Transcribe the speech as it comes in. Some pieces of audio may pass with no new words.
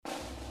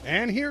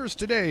And here's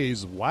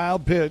today's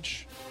wild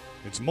pitch.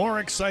 It's more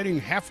exciting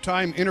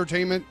halftime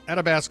entertainment at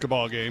a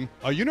basketball game.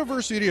 A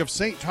University of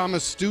St.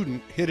 Thomas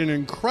student hit an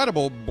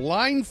incredible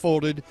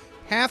blindfolded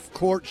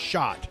half-court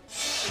shot.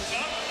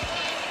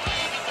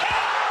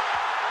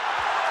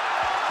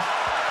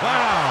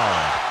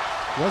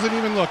 Wow. Wasn't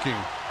even looking.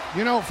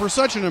 You know, for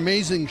such an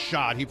amazing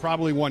shot, he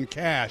probably won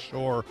cash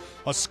or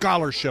a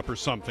scholarship or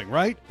something,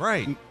 right?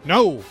 Right.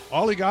 No,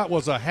 all he got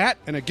was a hat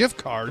and a gift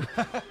card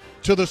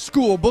to the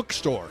school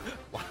bookstore.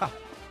 Wow.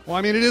 Well,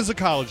 I mean, it is a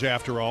college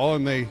after all,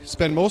 and they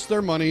spend most of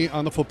their money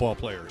on the football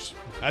players.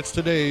 That's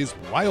today's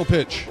wild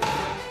pitch.